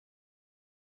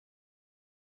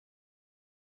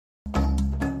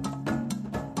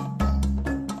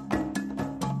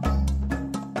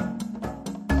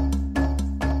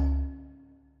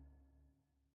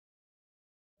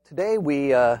Today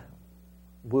we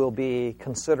will be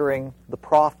considering the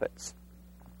prophets.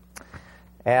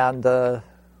 And the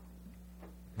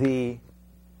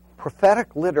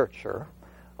prophetic literature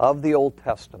of the Old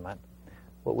Testament,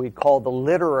 what we call the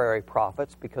literary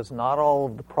prophets, because not all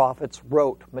of the prophets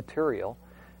wrote material,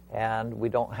 and we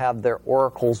don't have their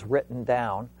oracles written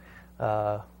down.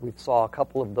 We saw a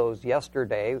couple of those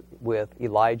yesterday with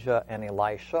Elijah and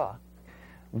Elisha.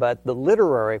 But the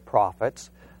literary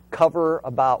prophets cover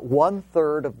about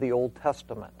 1/3 of the Old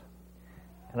Testament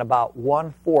and about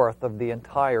 1/4 of the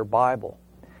entire Bible.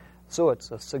 So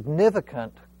it's a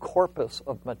significant corpus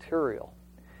of material.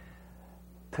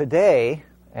 Today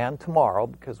and tomorrow,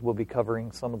 because we'll be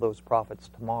covering some of those prophets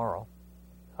tomorrow,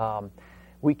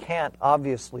 we can't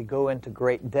obviously go into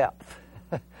great depth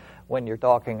when you're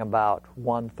talking about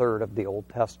 1/3 of the Old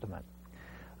Testament.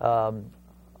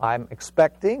 I'm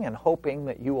expecting and hoping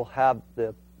that you will have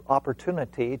the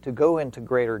opportunity to go into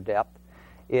greater depth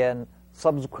in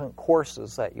subsequent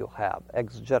courses that you'll have,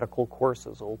 exegetical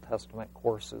courses, Old Testament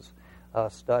courses,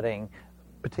 studying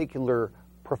particular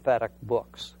prophetic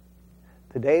books.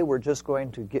 Today we're just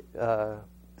going to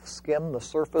skim the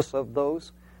surface of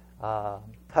those,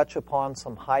 touch upon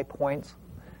some high points,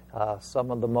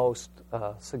 some of the most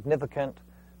significant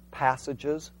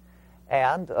passages,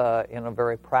 and in a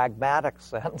very pragmatic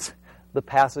sense, the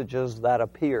passages that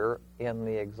appear in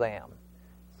the exam,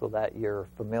 so that you're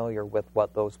familiar with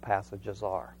what those passages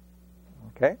are.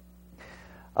 Okay?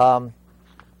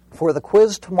 For the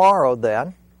quiz tomorrow,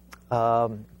 then,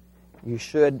 you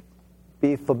should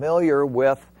be familiar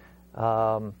with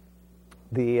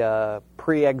the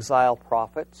pre-exile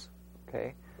prophets.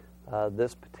 Okay,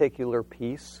 this particular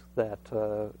piece that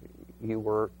you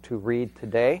were to read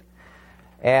today,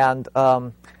 and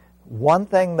one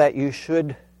thing that you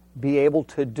should be able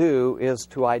to do is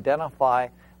to identify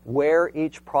where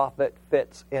each prophet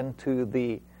fits into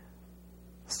the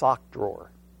sock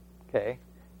drawer. Okay,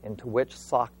 into which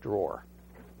sock drawer,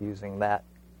 using that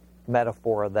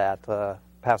metaphor that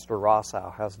Pastor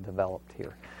Rossow has developed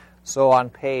here. So on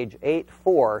page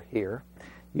 8.4 here,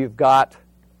 you've got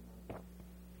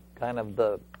kind of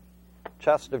the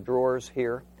chest of drawers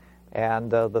here and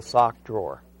the sock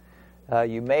drawer.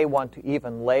 You may want to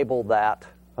even label that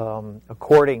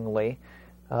accordingly.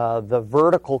 The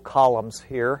vertical columns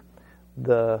here,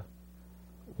 the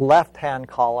left-hand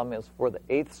column is for the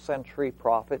 8th century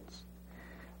prophets,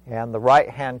 and the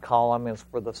right-hand column is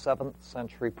for the 7th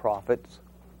century prophets.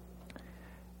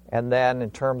 And then in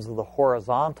terms of the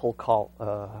horizontal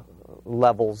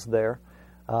levels there,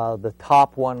 the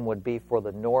top one would be for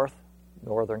the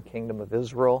northern kingdom of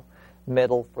Israel,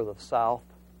 middle for the south,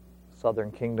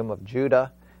 southern kingdom of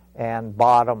Judah, and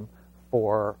bottom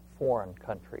for foreign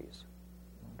countries.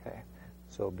 Okay,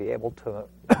 so be able to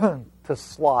to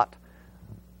slot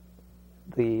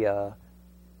the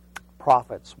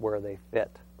prophets where they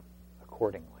fit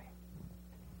accordingly.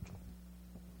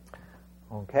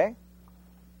 Okay.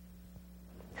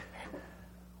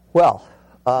 Well,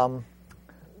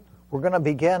 we're going to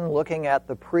begin looking at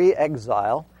the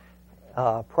pre-exile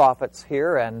prophets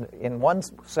here, and in one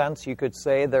sense you could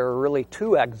say there are really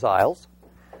two exiles.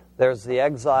 There's the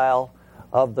exile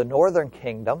of the northern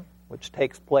kingdom, which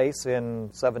takes place in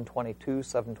 722,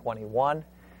 721,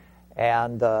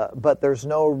 and but there's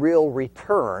no real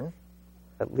return,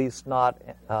 at least not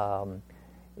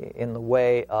in the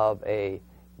way of a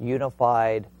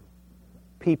unified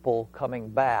people coming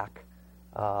back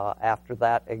after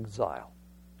that exile.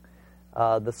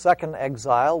 The second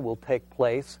exile will take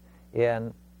place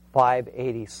in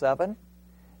 587,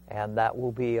 and that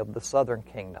will be of the southern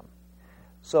kingdom.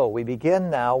 So we begin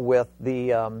now with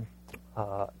the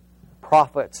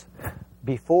prophets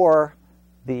before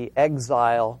the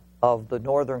exile of the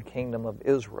northern kingdom of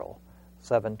Israel,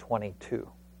 722.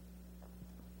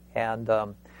 And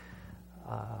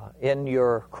in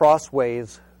your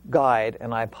Crossways guide,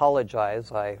 and I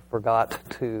apologize, I forgot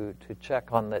to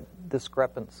check on the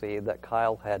discrepancy that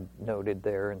Kyle had noted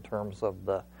there in terms of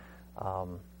the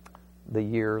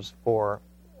years for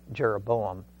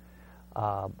Jeroboam.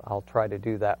 I'll try to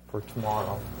do that for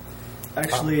tomorrow.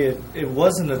 Actually, it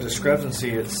wasn't a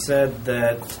discrepancy. It said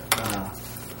that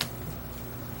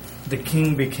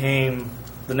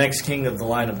the next king of the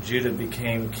line of Judah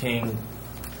became king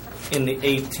in the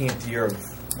 18th year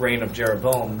of reign of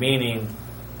Jeroboam, meaning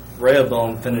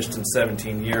Rehoboam finished in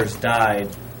 17 years, died.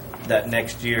 That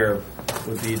next year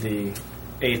would be the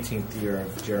 18th year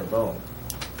of Jeroboam.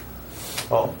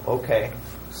 Oh, okay.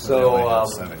 So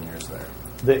 7 years there.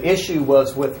 The issue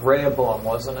was with Rehoboam,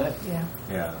 wasn't it? Yeah.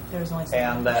 Yeah. There was only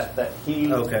 7 And that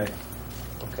he... Okay.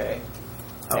 Okay.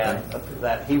 and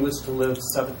that he was to live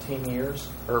 17 years,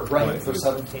 or reign for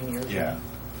 17 years. Yeah.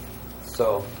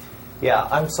 So, yeah,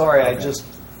 I'm sorry, I just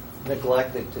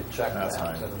neglected to check that,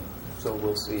 fine. and so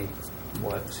we'll see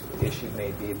what issue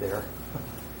may be there.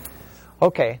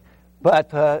 Okay,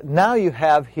 but now you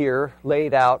have here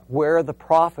laid out where the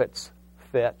prophets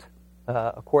fit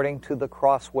according to the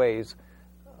Crossways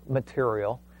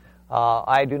material.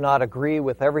 I do not agree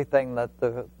with everything that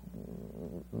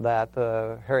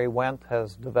Harry Wendt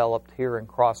has developed here in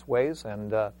Crossways,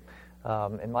 and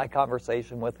in my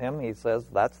conversation with him, he says,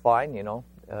 that's fine,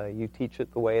 you teach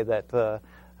it the way that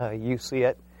you see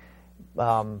it.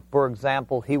 For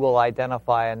example, he will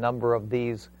identify a number of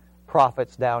these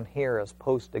prophets down here as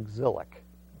post-exilic,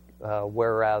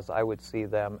 whereas I would see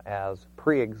them as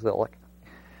pre-exilic.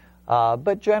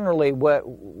 But generally,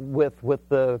 with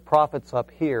the prophets up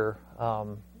here,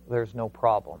 there's no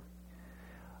problem.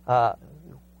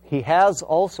 He has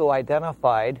also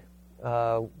identified,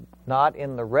 not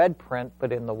in the red print,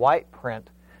 but in the white print,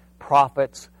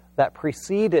 prophets that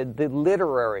preceded the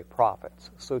literary prophets.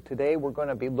 So today we're going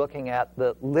to be looking at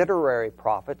the literary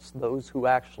prophets, those who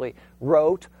actually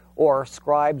wrote or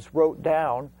scribes wrote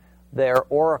down their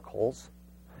oracles.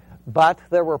 But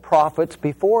there were prophets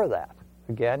before that.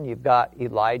 Again, you've got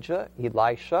Elijah,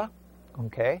 Elisha,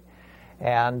 okay?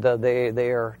 And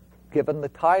they are given the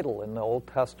title in the Old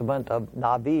Testament of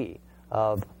Navi,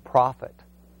 of prophet,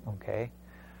 okay?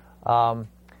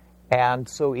 And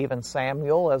so even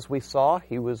Samuel, as we saw,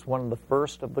 he was one of the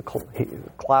first of the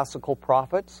classical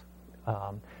prophets.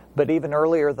 But even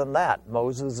earlier than that,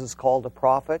 Moses is called a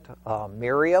prophet.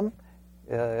 Miriam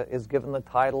is given the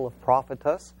title of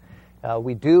prophetess.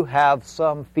 We do have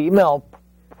some female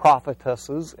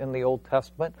prophetesses in the Old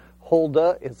Testament.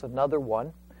 Huldah is another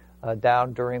one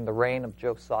down during the reign of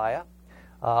Josiah.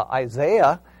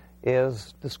 Isaiah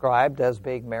is described as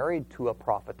being married to a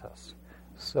prophetess.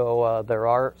 So there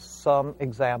are some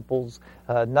examples.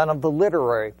 None of the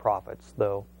literary prophets,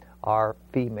 though, are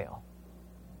female.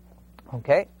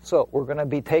 Okay, so we're going to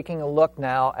be taking a look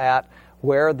now at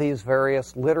where these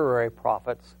various literary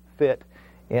prophets fit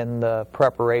in the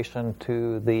preparation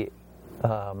to the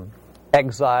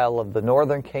exile of the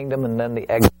northern kingdom and then the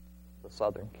exile of the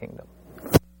southern kingdom.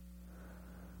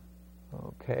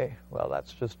 Okay, well,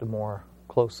 that's just a more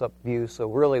close-up view. So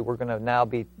really, we're going to now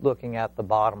be looking at the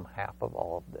bottom half of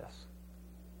all of this.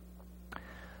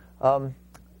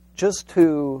 Just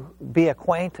to be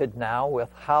acquainted now with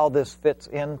how this fits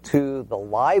into the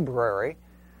library,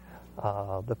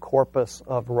 the corpus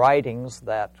of writings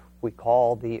that we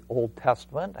call the Old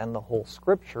Testament and the whole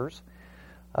Scriptures.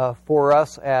 For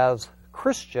us as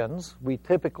Christians, we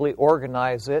typically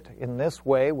organize it in this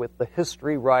way with the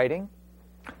history writing,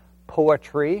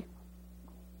 poetry,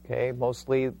 okay,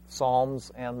 mostly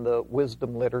Psalms and the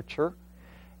wisdom literature,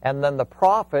 and then the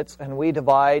prophets, and we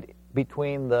divide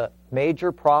between the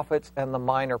major prophets and the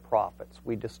minor prophets.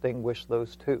 We distinguish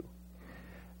those two.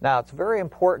 Now, it's very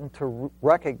important to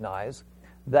recognize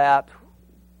that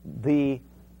the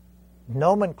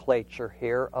nomenclature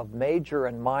here of major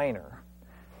and minor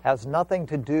has nothing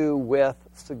to do with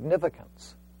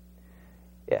significance.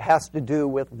 It has to do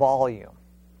with volume.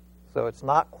 So it's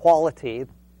not quality,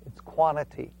 it's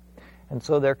quantity. And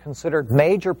so they're considered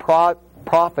major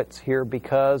prophets here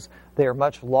because they're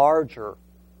much larger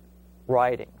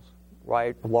writings,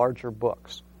 right? Larger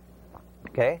books.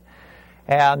 Okay?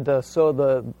 And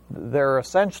so there are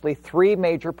essentially three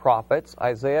major prophets,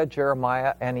 Isaiah,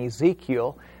 Jeremiah, and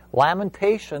Ezekiel.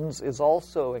 Lamentations is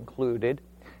also included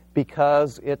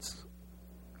because it's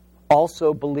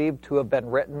also believed to have been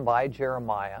written by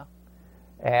Jeremiah.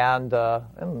 And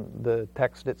the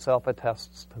text itself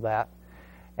attests to that.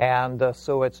 And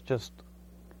so it's just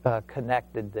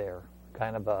connected there,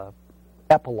 kind of a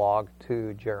epilogue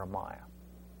to Jeremiah.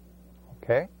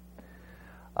 Okay?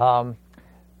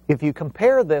 If you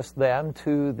compare this then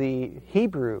to the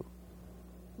Hebrew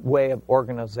way of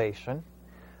organization,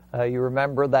 you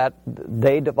remember that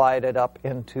they divided up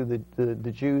into,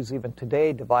 the Jews even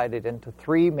today divided into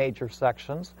three major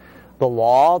sections: the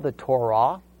law, the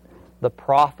Torah, the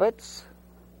prophets,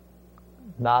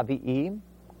 Navi'im,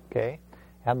 okay,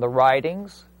 and the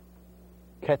writings,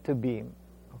 Ketubim,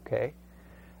 okay.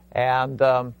 And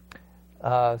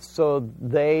so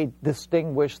they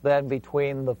distinguish then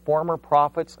between the former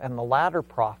prophets and the latter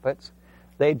prophets.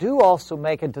 They do also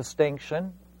make a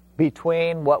distinction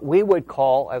between what we would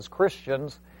call, as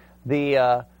Christians,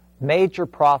 the major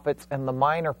prophets and the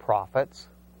minor prophets,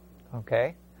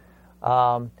 okay,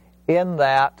 in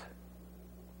that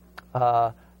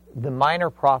the minor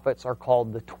prophets are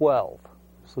called the 12.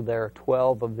 So there are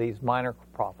 12 of these minor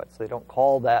prophets. They don't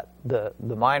call that the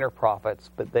minor prophets,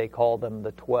 but they call them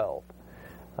the 12,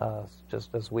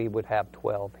 just as we would have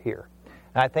 12 here.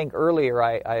 And I think earlier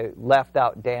I left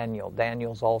out Daniel.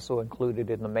 Daniel's also included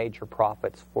in the major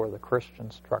prophets for the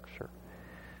Christian structure.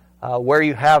 Where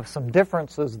you have some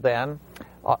differences then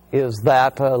is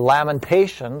that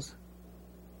Lamentations,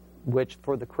 which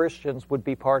for the Christians would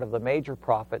be part of the major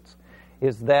prophets,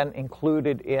 is then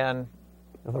included in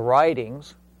the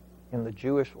writings in the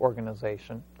Jewish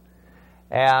organization.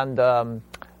 And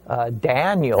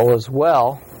Daniel as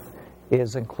well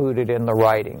is included in the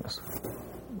writings.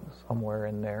 Somewhere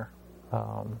in there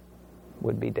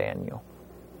would be Daniel.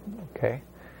 Okay?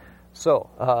 So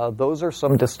those are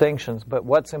some distinctions. But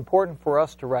what's important for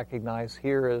us to recognize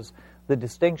here is the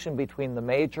distinction between the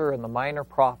major and the minor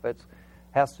prophets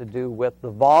has to do with the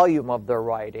volume of their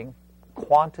writing,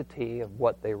 quantity of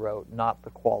what they wrote, not the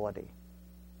quality.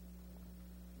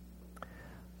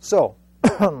 So,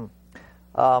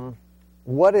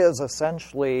 what is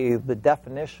essentially the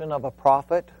definition of a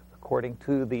prophet according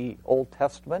to the Old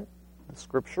Testament, the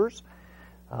Scriptures?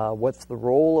 What's the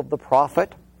role of the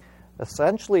prophet?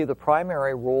 Essentially, the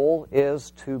primary role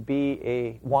is to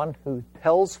be one who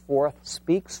tells forth,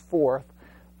 speaks forth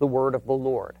the word of the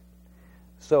Lord.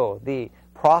 So, the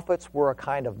prophets were a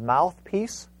kind of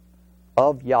mouthpiece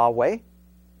of Yahweh.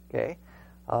 Okay,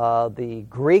 the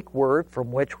Greek word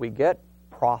from which we get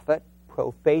prophet,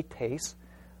 prophetes,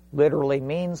 literally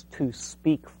means to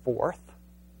speak forth.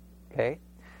 Okay,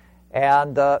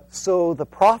 and so the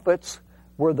prophets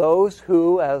were those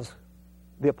who, as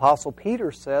the Apostle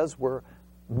Peter says, were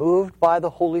moved by the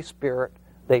Holy Spirit.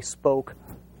 They spoke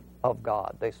of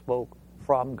God. They spoke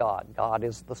from God. God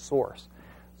is the source.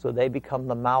 So they become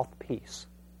the mouthpiece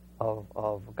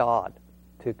of God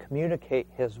to communicate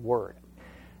His word.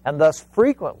 And thus,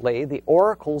 frequently, the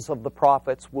oracles of the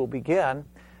prophets will begin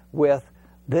with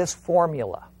this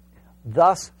formula: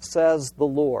 "Thus says the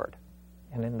Lord."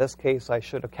 And in this case, I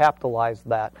should have capitalized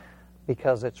that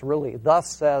because it's really, "Thus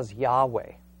says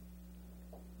Yahweh."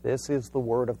 This is the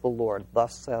word of the Lord.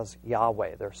 Thus says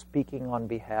Yahweh. They're speaking on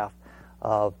behalf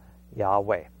of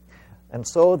Yahweh. And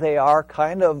so they are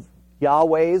kind of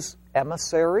Yahweh's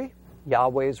emissary,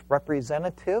 Yahweh's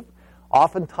representative.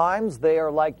 Oftentimes they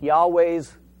are like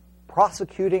Yahweh's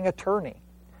prosecuting attorney.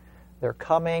 They're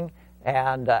coming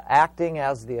and acting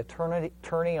as the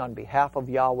attorney on behalf of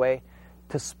Yahweh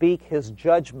to speak His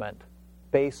judgment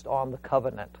based on the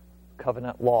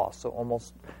covenant law. So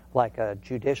almost like a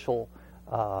judicial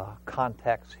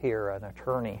context here, an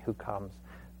attorney who comes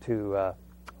to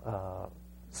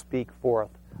speak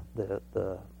forth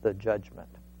the judgment.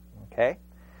 Okay?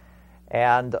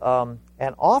 And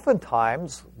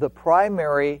oftentimes the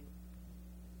primary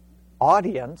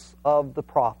audience of the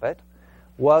prophet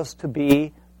was to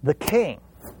be the king,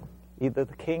 either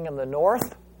the king in the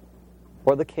north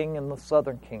or the king in the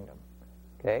southern kingdom.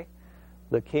 Okay?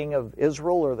 The king of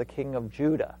Israel or the king of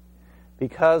Judah.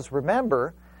 Because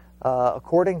remember,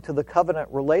 according to the covenant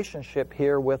relationship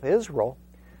here with Israel,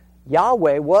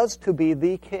 Yahweh was to be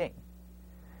the king.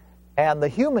 And the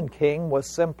human king was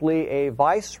simply a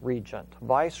vice-regent,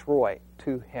 viceroy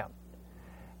to him.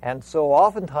 And so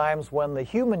oftentimes when the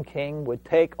human king would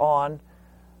take on,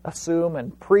 assume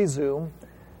and presume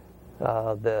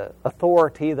the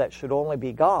authority that should only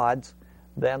be God's,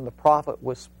 then the prophet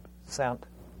was sent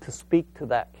to speak to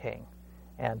that king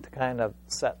and to kind of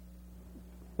set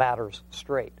matters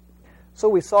straight. So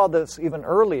we saw this even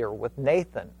earlier with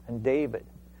Nathan and David,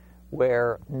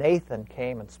 where Nathan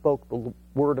came and spoke the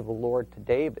word of the Lord to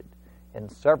David in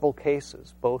several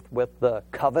cases, both with the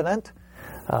covenant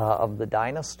of the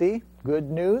dynasty, good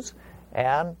news,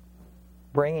 and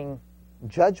bringing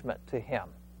judgment to him,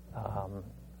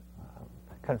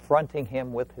 confronting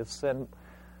him with his sin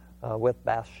with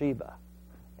Bathsheba.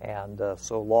 And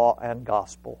so law and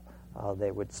gospel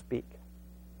they would speak.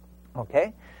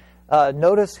 Okay?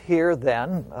 Notice here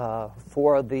then,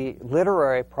 for the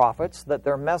literary prophets, that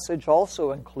their message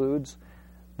also includes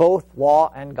both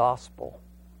law and gospel.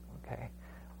 Okay?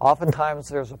 Oftentimes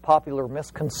there's a popular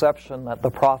misconception that the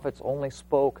prophets only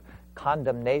spoke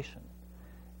condemnation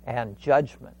and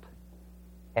judgment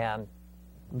and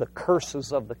the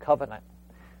curses of the covenant.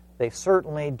 They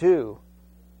certainly do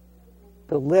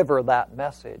deliver that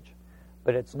message,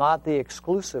 but it's not the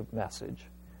exclusive message.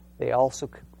 They also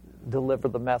deliver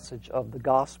the message of the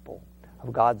gospel,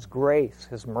 of God's grace,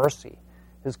 His mercy,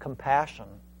 His compassion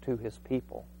to His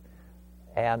people,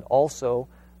 and also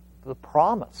the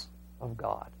promise of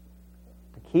God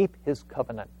to keep His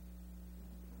covenant,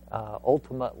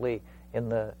 ultimately in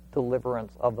the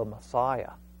deliverance of the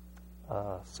Messiah,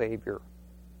 Savior.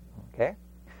 Okay?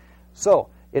 So,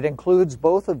 it includes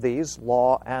both of these,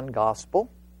 law and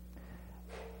gospel.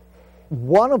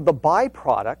 One of the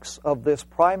byproducts of this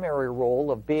primary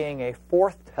role of being a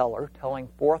forth-teller, telling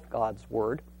forth God's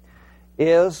word,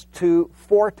 is to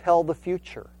foretell the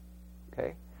future.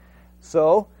 Okay?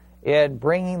 So, in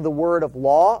bringing the word of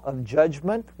law, of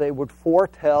judgment, they would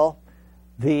foretell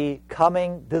the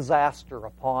coming disaster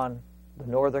upon the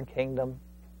northern kingdom,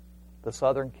 the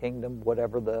southern kingdom,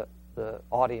 whatever the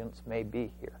audience may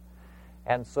be here.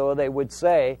 And so they would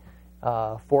say,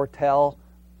 foretell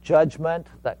judgment,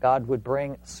 that God would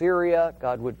bring Syria,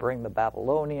 God would bring the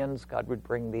Babylonians, God would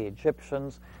bring the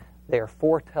Egyptians. They are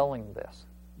foretelling this.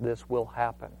 This will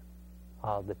happen.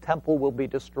 The temple will be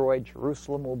destroyed,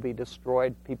 Jerusalem will be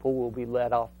destroyed, people will be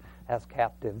led off as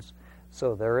captives.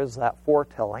 So there is that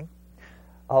foretelling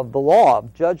of the law,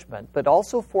 of judgment, but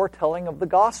also foretelling of the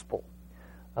gospel,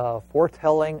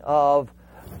 foretelling of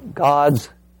God's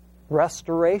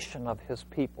restoration of his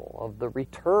people, of the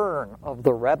return of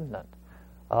the remnant,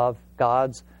 of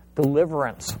God's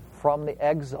deliverance from the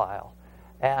exile,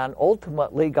 and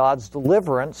ultimately God's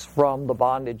deliverance from the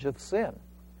bondage of sin,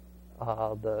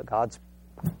 God's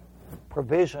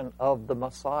provision of the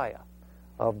Messiah,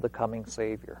 of the coming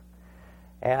Savior.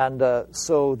 And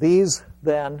so these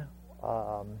then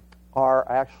are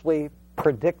actually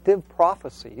predictive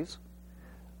prophecies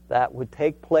that would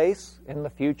take place in the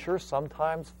future,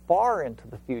 sometimes far into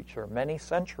the future, many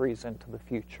centuries into the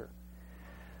future.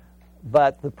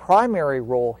 But the primary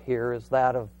role here is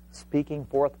that of speaking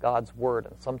forth God's word.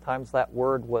 And sometimes that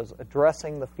word was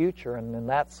addressing the future, and in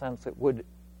that sense it would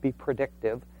be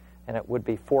predictive and it would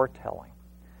be foretelling.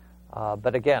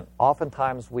 But again,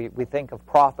 oftentimes we think of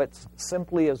prophets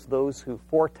simply as those who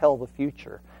foretell the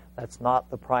future. That's not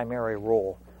the primary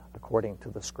role according to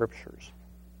the Scriptures.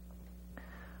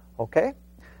 Okay?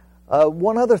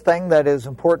 One other thing that is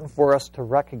important for us to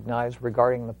recognize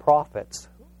regarding the prophets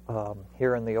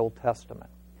here in the Old Testament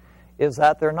is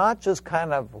that they're not just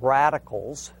kind of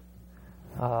radicals.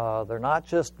 They're not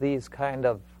just these kind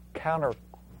of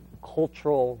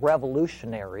countercultural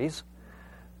revolutionaries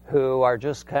who are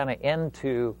just kind of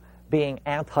into being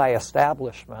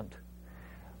anti-establishment.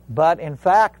 But in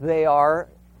fact, they are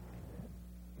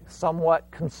somewhat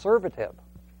conservative,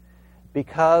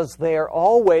 because they are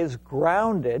always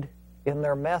grounded in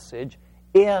their message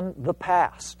in the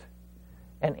past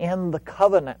and in the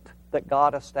covenant that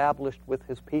God established with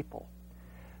his people.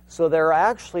 So they're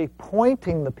actually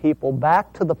pointing the people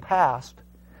back to the past,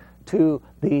 to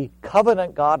the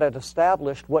covenant God had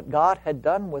established, what God had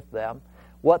done with them,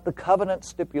 what the covenant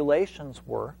stipulations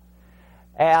were,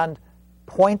 and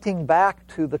pointing back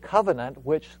to the covenant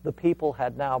which the people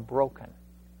had now broken.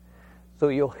 So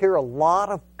you'll hear a lot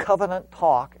of covenant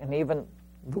talk, and even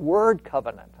the word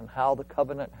covenant, and how the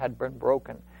covenant had been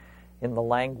broken in the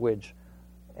language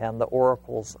and the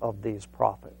oracles of these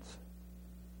prophets.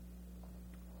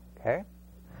 Okay?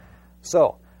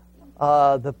 So,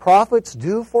 the prophets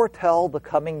do foretell the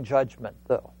coming judgment,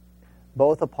 though,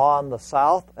 both upon the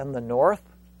south and the north,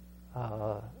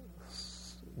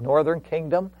 northern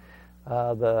kingdom.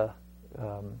 The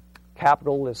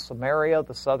capital is Samaria.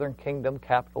 The southern kingdom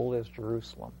capital is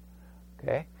Jerusalem.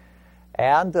 Okay?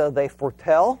 And they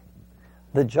foretell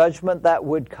the judgment that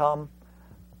would come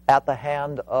at the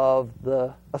hand of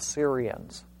the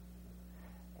Assyrians.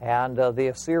 And the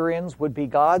Assyrians would be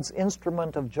God's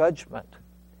instrument of judgment,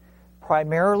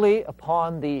 primarily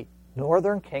upon the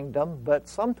northern kingdom, but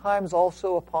sometimes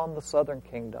also upon the southern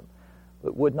kingdom.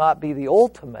 It would not be the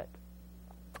ultimate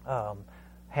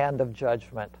hand of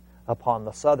judgment upon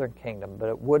the southern kingdom, but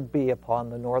it would be upon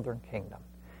the northern kingdom.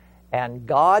 And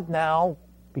God now,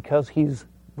 because he's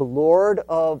the Lord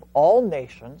of all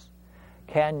nations,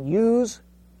 can use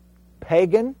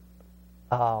pagan,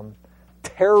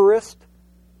 terrorist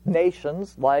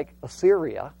nations like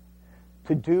Assyria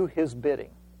to do his bidding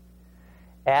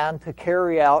and to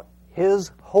carry out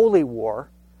his holy war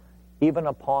even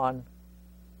upon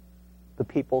the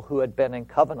people who had been in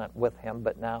covenant with him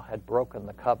but now had broken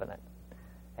the covenant.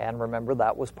 And remember,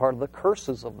 that was part of the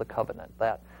curses of the covenant,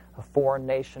 that a foreign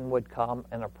nation would come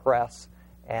and oppress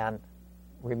and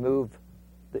remove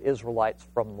the Israelites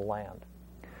from the land.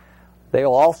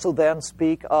 They'll also then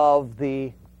speak of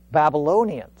the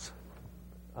Babylonians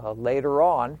later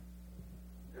on,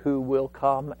 who will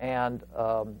come and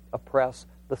oppress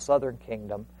the southern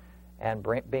kingdom and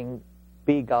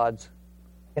be God's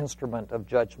instrument of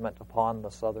judgment upon the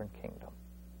southern kingdom.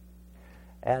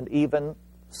 And even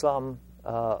some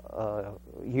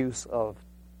use of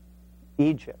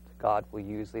Egypt. God will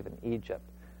use even Egypt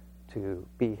to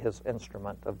be his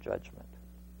instrument of judgment.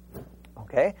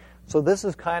 Okay? So this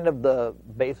is kind of the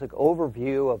basic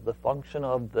overview of the function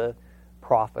of the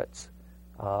prophets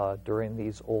during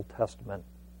these Old Testament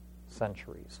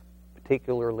centuries,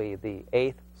 particularly the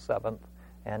 8th, 7th,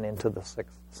 and into the 6th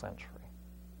century.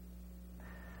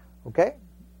 Okay?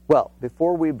 Well,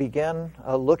 before we begin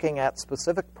looking at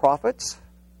specific prophets,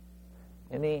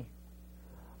 any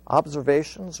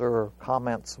observations or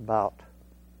comments about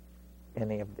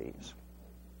any of these?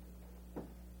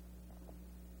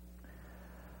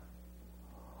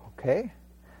 Okay.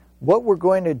 What we're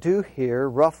going to do here,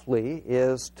 roughly,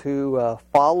 is to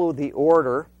follow the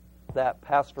order that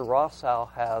Pastor Rossau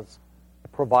has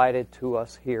provided to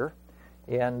us here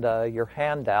in your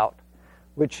handout,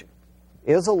 which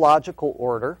is a logical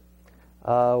order.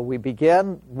 We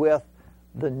begin with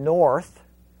the north,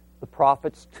 the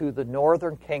prophets to the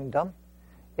northern kingdom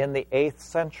in the 8th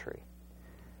century.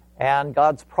 And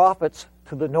God's prophets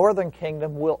to the northern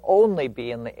kingdom will only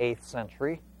be in the 8th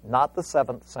century, not the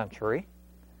 7th century.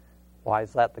 Why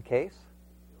is that the case?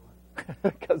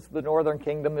 Because the northern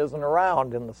kingdom isn't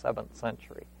around in the 7th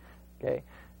century. Okay,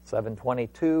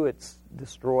 722, it's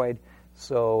destroyed.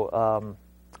 So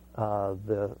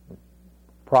the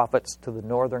prophets to the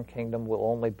northern kingdom will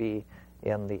only be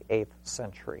in the 8th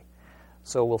century.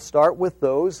 So we'll start with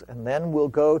those, and then we'll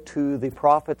go to the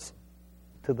prophets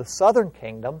to the southern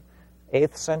kingdom,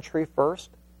 8th century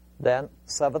first, then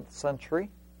 7th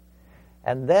century.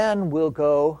 And then we'll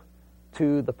go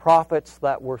to the prophets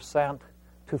that were sent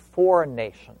to foreign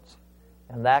nations.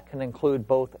 And that can include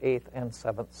both 8th and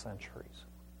 7th centuries.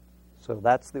 So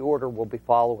that's the order we'll be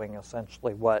following,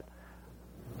 essentially what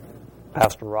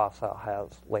Pastor Rossau has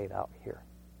laid out here.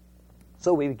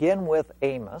 So we begin with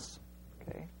Amos.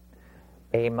 Okay.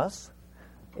 Amos,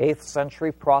 8th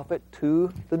century prophet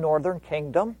to the northern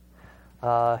kingdom.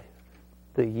 The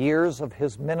years of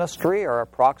his ministry are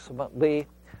approximately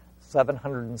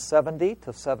 770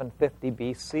 to 750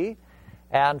 BC.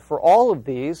 And for all of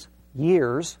these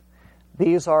years,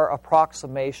 these are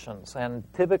approximations. And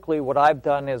typically what I've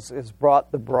done is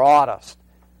brought the broadest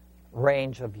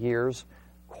range of years.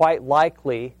 Quite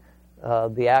likely,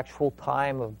 the actual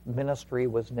time of ministry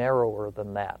was narrower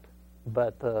than that.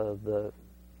 But the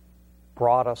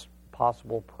broadest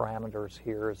possible parameters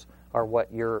here are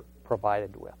what you're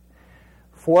provided with.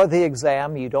 For the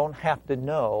exam, you don't have to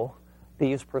know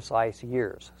these precise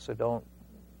years, so don't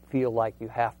feel like you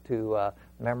have to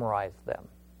memorize them,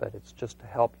 but it's just to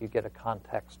help you get a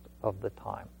context of the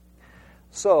time.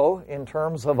 So, in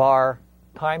terms of our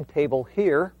timetable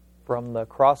here, from the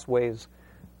Crossways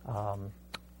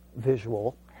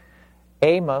visual,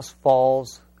 Amos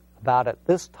falls about at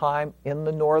this time in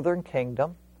the northern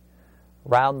kingdom,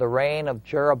 around the reign of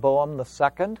Jeroboam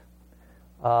II,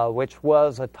 which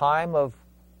was a time of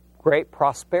great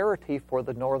prosperity for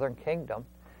the northern kingdom,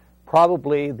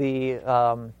 probably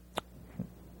the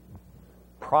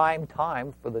prime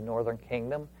time for the northern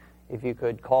kingdom, if you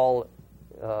could call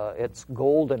its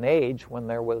golden age when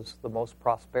there was the most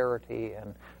prosperity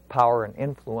and power and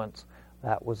influence.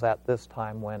 That was at this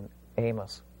time when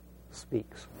Amos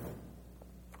speaks.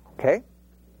 Okay?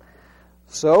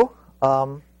 So,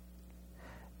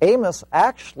 Amos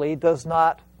actually does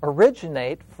not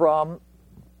originate from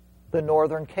the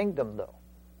northern kingdom, though,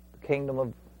 the kingdom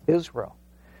of Israel.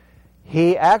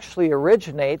 He actually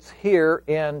originates here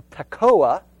in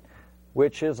Tekoa,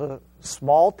 which is a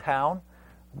small town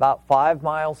about 5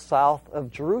 miles south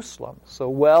of Jerusalem, so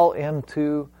well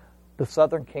into the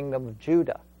southern kingdom of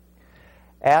Judah.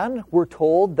 And we're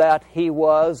told that he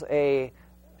was a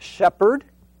shepherd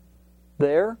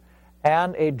there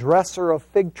and a dresser of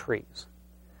fig trees.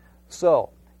 So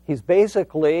he's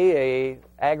basically a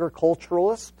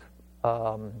agriculturalist,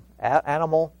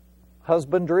 animal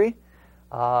husbandry.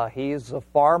 He's a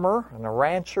farmer and a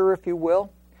rancher, if you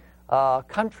will,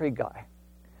 country guy,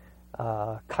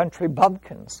 country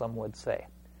bumpkin, some would say.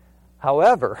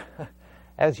 However,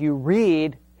 as you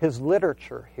read his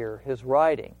literature here, his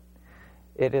writing,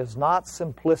 it is not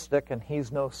simplistic, and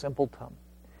he's no simpleton.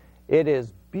 It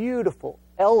is beautiful,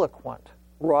 eloquent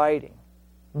writing,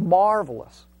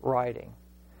 marvelous writing.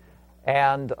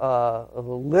 And the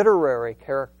literary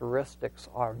characteristics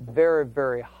are very,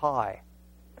 very high.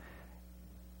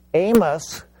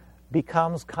 Amos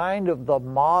becomes kind of the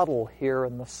model here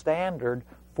and the standard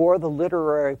for the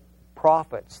literary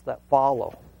prophets that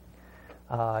follow.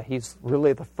 He's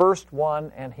really the first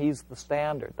one, and he's the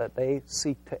standard that they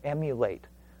seek to emulate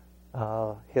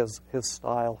his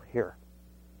style here.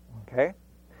 Okay?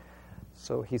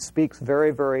 So he speaks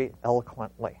very, very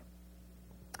eloquently.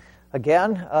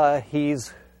 Again,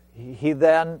 he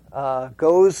then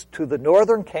goes to the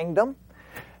northern kingdom,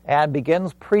 and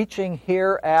begins preaching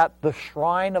here at the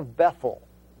shrine of Bethel,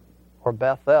 or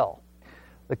Bethel.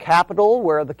 The capital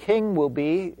where the king will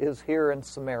be is here in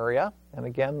Samaria. And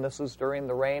again, this is during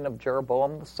the reign of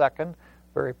Jeroboam II,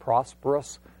 very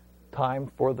prosperous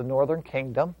time for the northern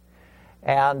kingdom.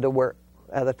 And we're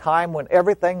at a time when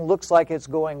everything looks like it's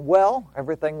going well,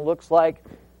 everything looks like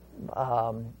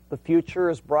the future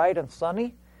is bright and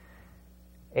sunny,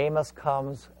 Amos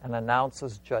comes and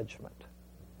announces judgment.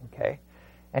 Okay?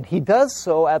 And he does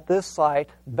so at this site,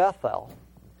 Bethel.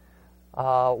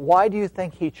 Why do you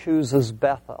think he chooses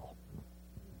Bethel?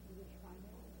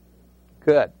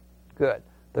 Good.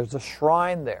 There's a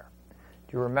shrine there.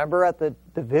 Do you remember at the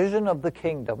division of the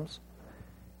kingdoms,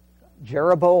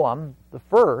 Jeroboam the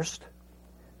first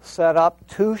set up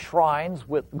 2 shrines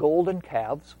with golden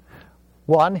calves,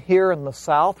 one here in the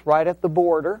south, right at the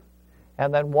border,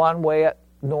 and then one way at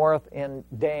north in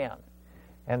Dan.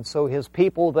 And so his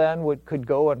people then could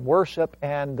go and worship,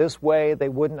 and this way they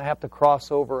wouldn't have to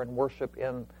cross over and worship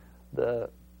in the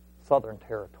southern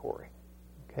territory.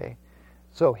 Okay?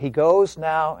 So he goes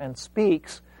now and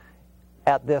speaks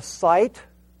at this site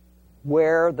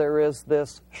where there is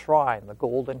this shrine, the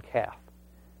golden calf,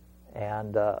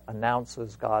 and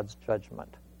announces God's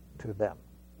judgment to them.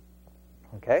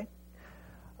 Okay?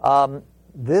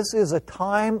 This is a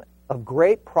time of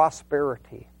great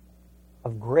prosperity,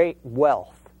 of great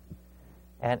wealth.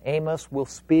 And Amos will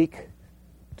speak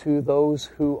to those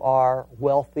who are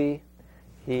wealthy.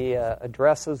 He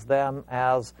addresses them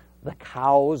as the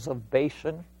cows of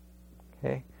Bashan.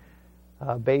 Okay?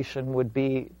 Bashan would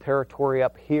be territory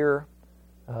up here,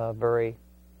 very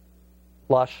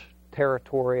lush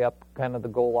territory up kind of the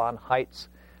Golan Heights,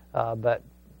 but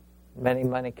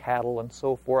many cattle and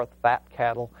so forth, fat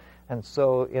cattle. And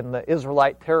so in the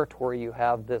Israelite territory, you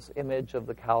have this image of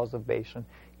the cows of Bashan.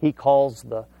 He calls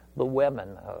the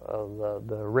women,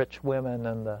 the rich women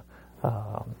and the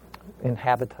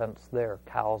inhabitants there,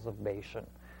 cows of Bashan,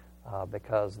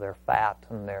 because they're fat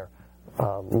and they're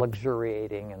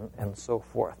luxuriating and so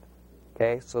forth.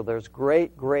 Okay, so there's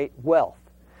great wealth.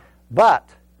 But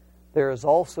there is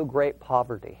also great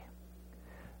poverty.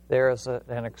 There is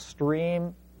an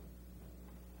extreme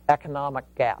economic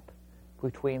gap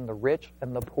between the rich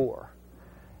and the poor.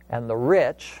 And the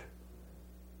rich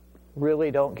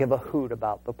really don't give a hoot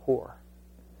about the poor.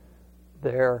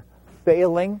 They're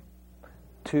failing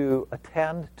to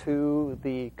attend to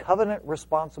the covenant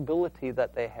responsibility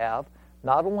that they have,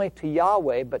 not only to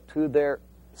Yahweh, but to their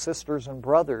sisters and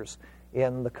brothers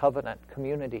in the covenant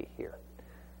community here,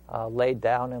 laid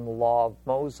down in the law of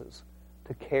Moses,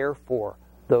 to care for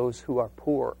those who are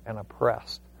poor and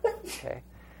oppressed. Okay?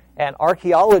 And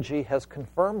archaeology has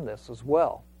confirmed this as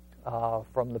well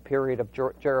from the period of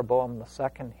Jeroboam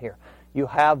II here. You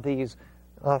have these,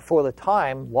 for the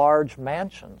time, large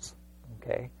mansions,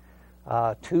 okay,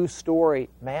 2-story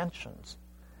mansions.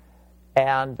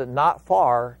 And not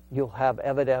far, you'll have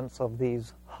evidence of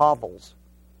these hovels,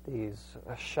 these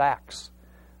shacks,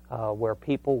 where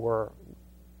people were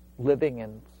living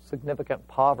in significant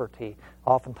poverty.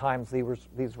 Oftentimes,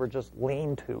 these were just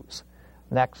lean-tos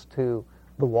next to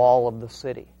the wall of the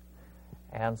city.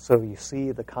 And so you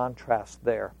see the contrast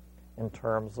there in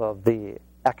terms of the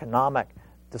economic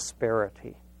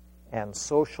disparity and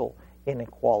social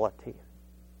inequality.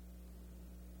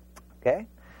 Okay?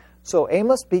 So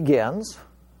Amos begins,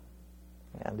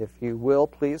 and if you will,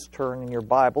 please turn in your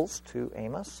Bibles to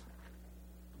Amos.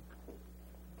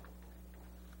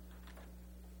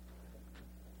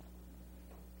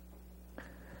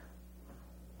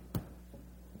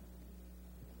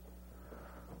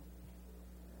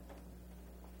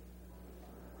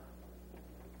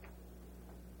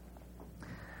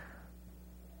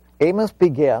 Amos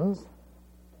begins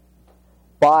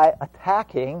by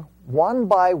attacking one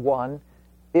by one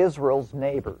Israel's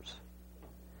neighbors.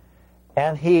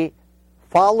 And he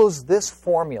follows this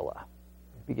formula.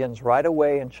 He begins right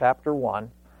away in chapter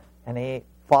 1, and he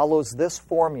follows this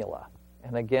formula.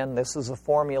 And again, this is a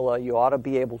formula you ought to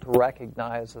be able to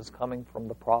recognize as coming from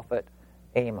the prophet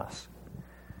Amos.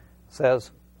 It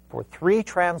says, for 3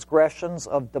 transgressions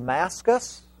of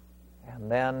Damascus,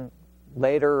 and then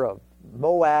later of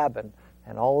Moab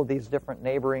and all of these different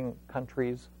neighboring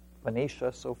countries,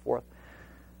 Phoenicia, so forth.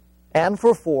 And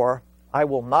for 4, I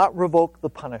will not revoke the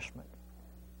punishment.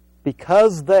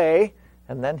 Because they,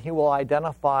 and then he will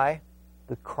identify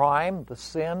the crime, the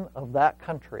sin of that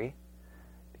country,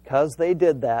 because they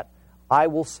did that, I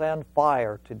will send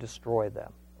fire to destroy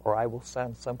them, or I will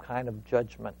send some kind of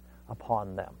judgment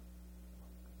upon them.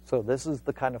 So this is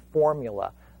the kind of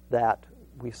formula that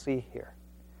we see here.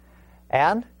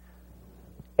 And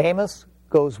Amos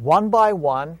goes one by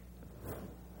one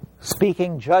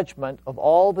speaking judgment of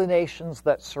all the nations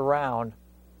that surround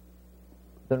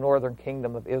the northern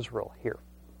kingdom of Israel here.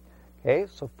 Okay,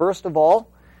 so first of all,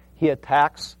 he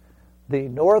attacks the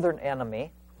northern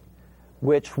enemy,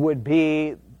 which would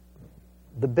be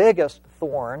the biggest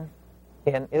thorn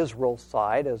in Israel's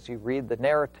side as you read the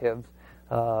narratives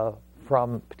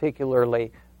from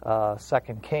particularly 2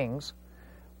 Kings,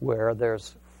 where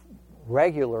there's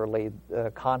regularly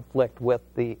conflict with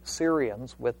the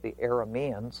Syrians, with the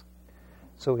Arameans.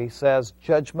 So he says,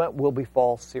 judgment will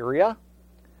befall Syria,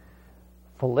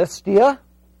 Philistia,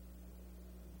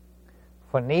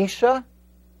 Phoenicia,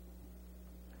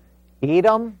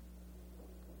 Edom,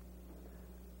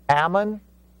 Ammon,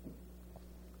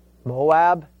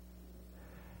 Moab.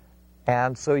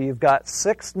 And so you've got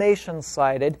 6 nations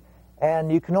cited,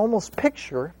 and you can almost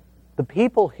picture the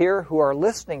people here who are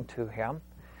listening to him,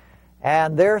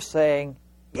 and they're saying,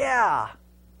 yeah,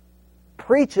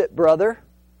 preach it, brother,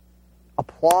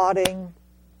 applauding,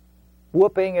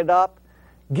 whooping it up,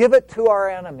 give it to our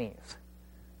enemies,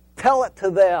 tell it to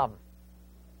them,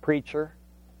 preacher.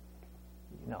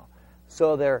 You know,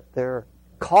 so they're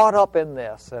caught up in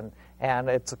this, and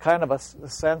it's a kind of a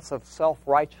sense of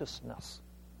self-righteousness.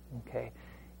 Okay,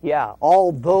 yeah,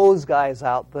 all those guys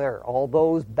out there, all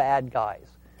those bad guys,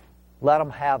 let them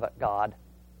have it, God.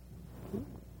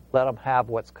 Let them have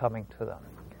what's coming to them.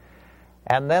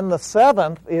 And then the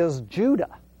 7th is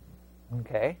Judah,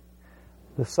 okay,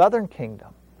 the southern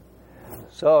kingdom.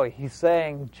 So he's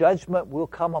saying judgment will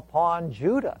come upon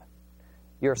Judah,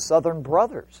 your southern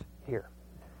brothers here.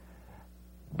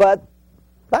 But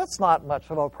that's not much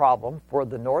of a problem for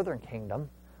the northern kingdom.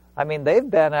 I mean, they've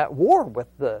been at war with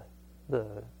the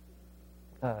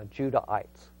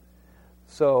Judahites.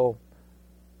 So,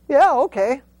 yeah,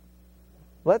 okay,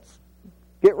 let's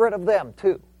get rid of them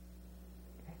too.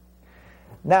 Okay.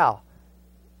 Now,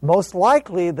 most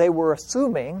likely they were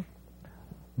assuming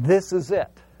this is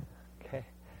it. Okay,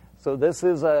 so this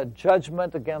is a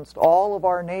judgment against all of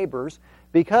our neighbors,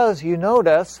 because you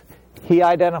notice he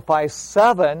identifies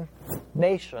 7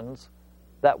 nations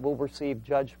that will receive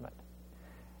judgment.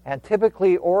 And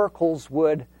typically oracles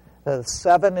would,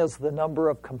 7 is the number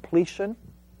of completion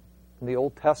in the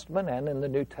Old Testament and in the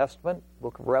New Testament.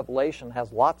 Book of Revelation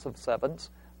has lots of 7s.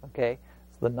 Okay,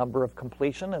 it's the number of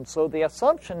completion. And so the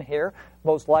assumption here,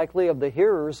 most likely of the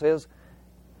hearers, is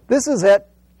this is it.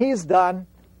 He's done.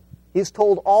 He's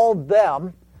told all of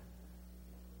them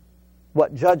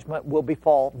what judgment will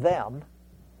befall them.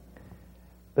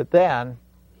 But then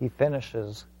he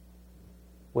finishes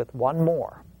with one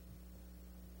more.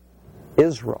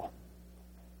 Israel,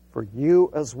 for you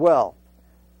as well,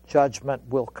 judgment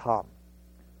will come.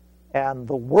 And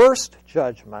the worst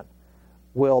judgment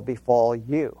will befall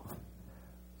you.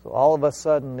 So all of a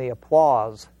sudden the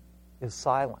applause is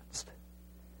silenced.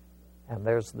 And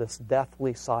there's this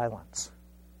deathly silence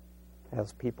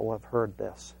as people have heard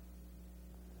this.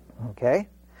 Okay?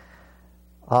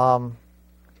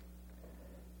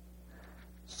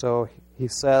 So he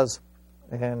says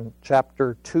in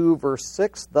chapter 2, verse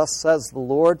 6, thus says the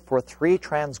Lord, for 3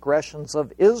 transgressions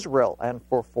of Israel, and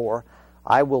for 4,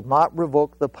 I will not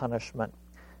revoke the punishment,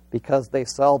 because they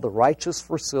sell the righteous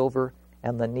for silver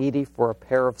and the needy for a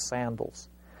pair of sandals.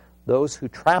 Those who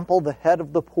trample the head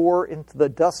of the poor into the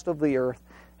dust of the earth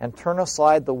and turn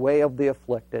aside the way of the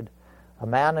afflicted. A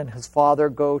man and his father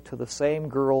go to the same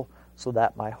girl, so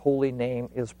that my holy name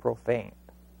is profaned.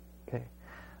 Okay,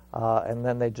 and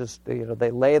then they just they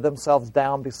lay themselves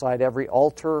down beside every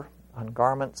altar on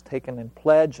garments taken in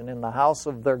pledge, and in the house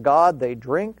of their God they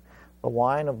drink the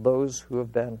wine of those who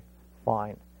have been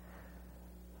fined.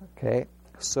 Okay,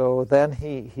 so then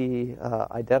he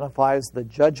identifies the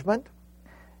judgment,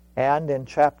 and in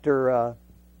chapter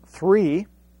 3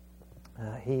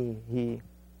 he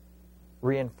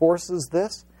reinforces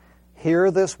this. Hear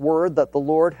this word that the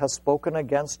Lord has spoken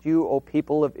against you, O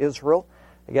people of Israel,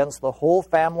 against the whole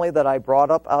family that I brought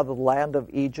up out of the land of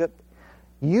Egypt.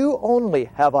 You only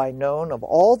have I known of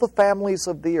all the families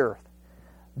of the earth.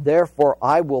 Therefore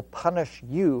I will punish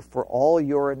you for all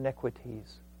your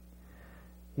iniquities.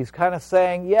 He's kind of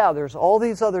saying, yeah, there's all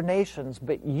these other nations,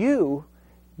 but you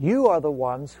are the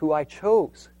ones who I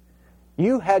chose.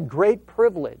 You had great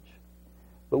privilege.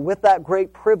 But with that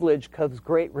great privilege comes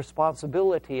great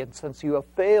responsibility, and since you have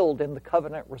failed in the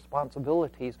covenant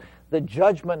responsibilities, the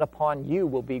judgment upon you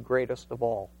will be greatest of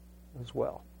all as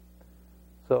well.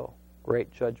 So,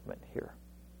 great judgment here.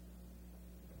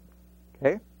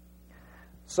 Okay?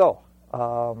 So,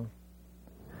 and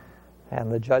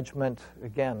the judgment,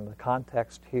 again, the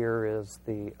context here is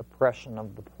the oppression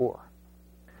of the poor.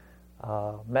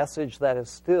 Message that is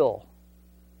still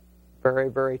very,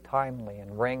 very timely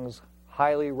and rings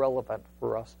highly relevant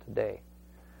for us today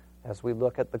as we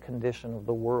look at the condition of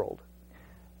the world.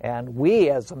 And we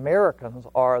as Americans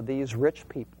are these rich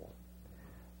people.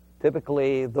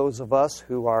 Typically, those of us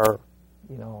who are,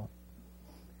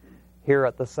 here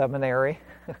at the seminary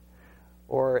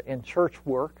or in church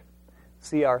work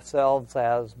see ourselves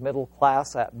as middle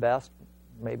class at best,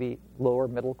 maybe lower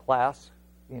middle class,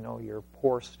 your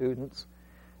poor students.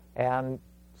 And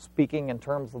speaking in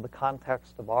terms of the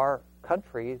context of our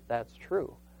country, that's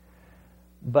true.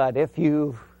 But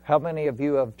how many of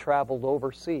you have traveled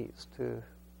overseas to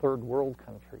third world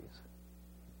countries?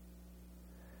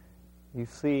 You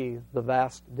see the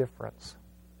vast difference.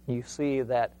 You see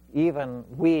that even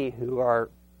we who are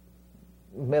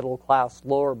middle class,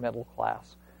 lower middle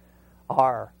class,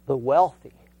 are the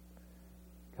wealthy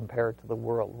compared to the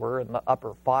world. We're in the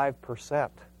upper 5%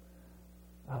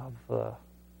 of the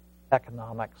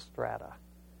economic strata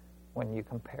when you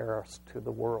compare us to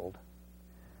the world.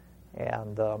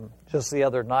 And just the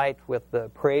other night with the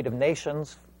Parade of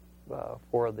Nations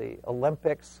for the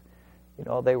Olympics,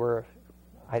 they were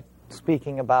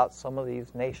speaking about some of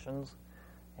these nations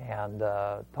and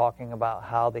talking about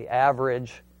how the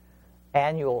average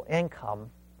annual income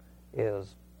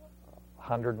is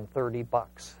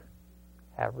 $130,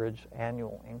 average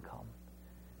annual income.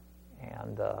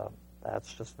 And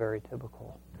that's just very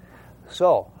typical.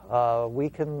 So we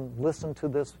can listen to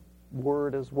this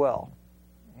word as well.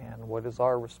 And what is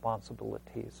our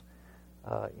responsibilities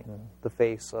in the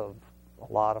face of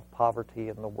a lot of poverty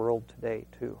in the world today,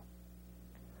 too,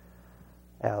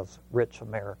 as rich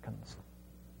Americans.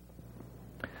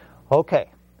 Okay.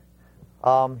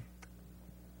 The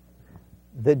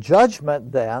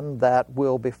judgment, then, that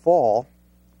will befall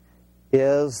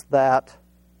is that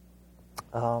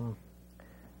the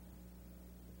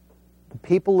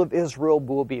people of Israel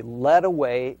will be led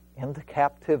away into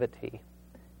captivity,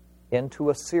 into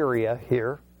Assyria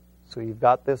here. So you've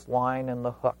got this line and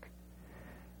the hook.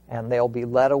 And they'll be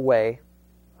led away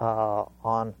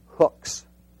on hooks,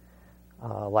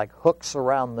 like hooks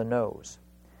around the nose.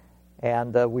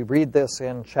 And we read this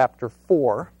in chapter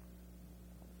 4,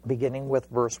 beginning with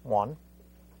verse 1.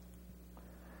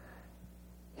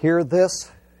 Hear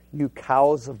this, you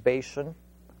cows of Bashan,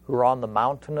 who are on the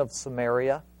mountain of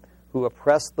Samaria, who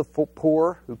oppress the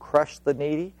poor, who crush the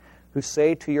needy, who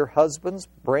say to your husbands,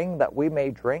 bring that we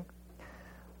may drink.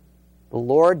 The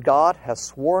Lord God has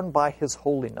sworn by his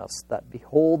holiness that,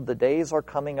 behold, the days are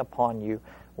coming upon you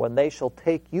when they shall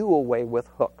take you away with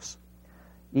hooks,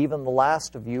 even the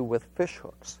last of you with fish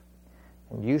hooks.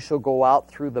 And you shall go out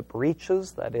through the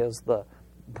breaches, that is, the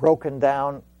broken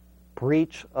down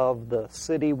breach of the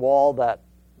city wall. That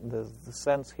the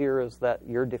sense here is that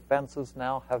your defenses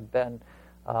now have been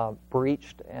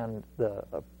breached, and the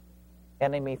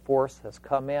enemy force has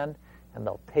come in, and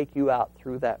they'll take you out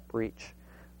through that breach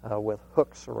with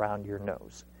hooks around your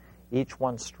nose, each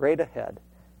one straight ahead,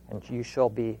 and you shall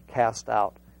be cast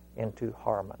out into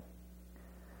Harmon.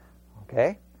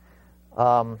 Okay?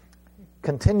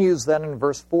 Continues then in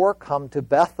verse 4, come to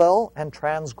Bethel and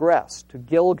transgress, to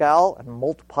Gilgal and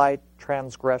multiply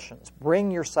transgressions.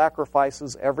 Bring your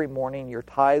sacrifices every morning, your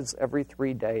tithes every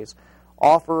 3 days.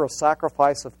 Offer a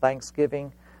sacrifice of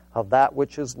thanksgiving of that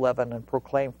which is leavened, and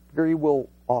proclaim freewill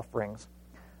offerings.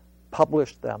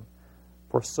 Publish them,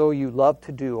 for so you love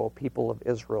to do, O people of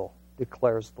Israel,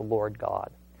 declares the Lord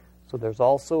God. So there's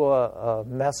also a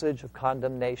message of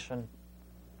condemnation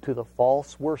to the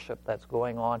false worship that's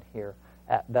going on here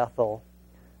at Bethel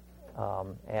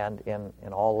and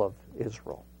in all of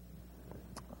Israel.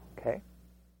 Okay?